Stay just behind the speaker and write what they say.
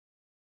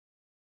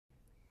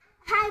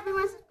Hi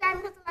everyone, subscribe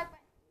and press the like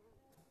button.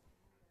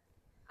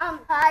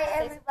 Hi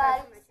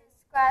everybody,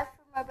 subscribe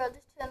to my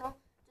brother's channel.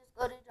 Just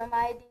go to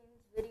Jeremiah's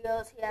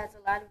videos. He has a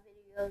lot of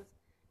videos,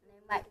 and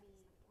they might be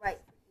right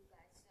for you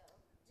guys. So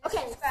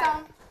Okay,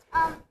 subscribe.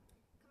 so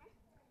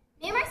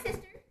me and my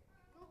sister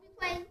will be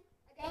playing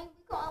a game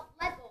we call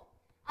Lead Ball.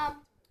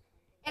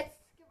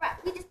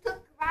 We just took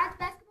garage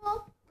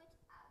basketball, which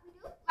we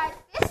do like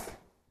this.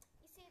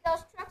 You see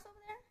those trucks over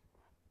there?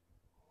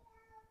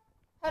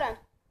 Hold on.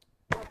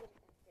 I'll get it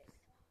like this.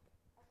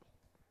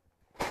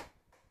 Okay.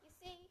 You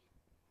see,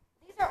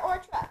 these are our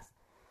trucks.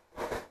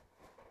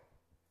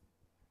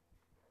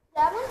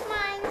 That one's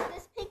mine.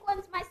 This pink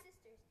one's my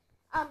sister's.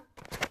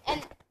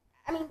 And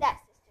I mean that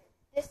sister.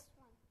 This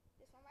one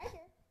right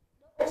here.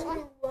 This one,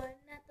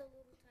 not the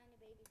little tiny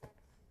baby.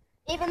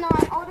 Even though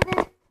I'm older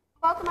than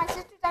both of my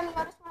sisters, I'm the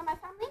oldest one of my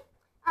family.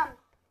 Not in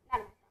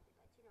my family,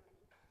 but you know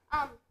what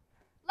I mean.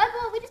 Lead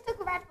ball, we just took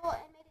a rat ball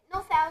and made it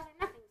no fouls or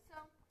nothing. So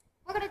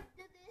we're gonna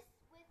do this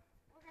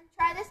we're gonna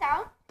try this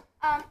out.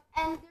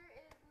 And there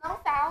is no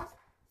fouls.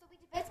 So we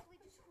just basically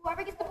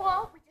whoever gets the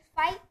ball, we just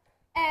fight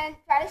and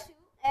try to shoot.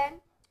 And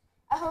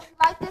I hope you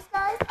like this,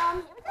 guys.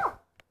 Here we go.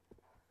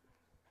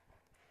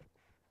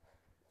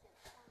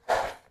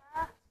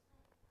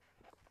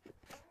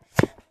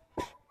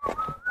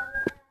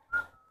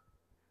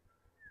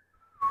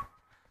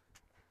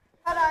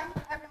 Hold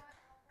on, everyone.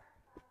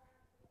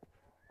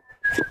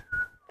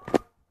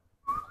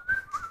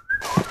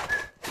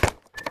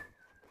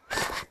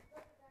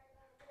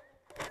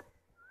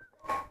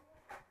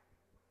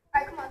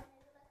 Alright, come on.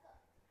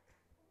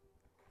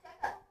 Check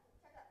up.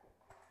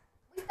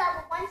 We start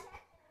with one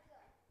check and we go.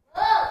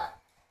 Whoa!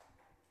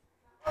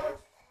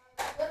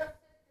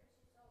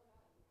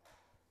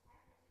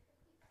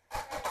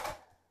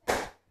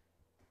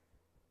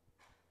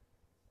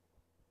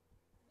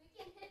 We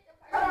can hit the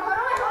person.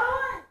 Hold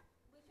on.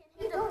 We can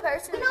hit the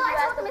person We who know I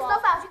has told the them it's ball. no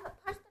fouls.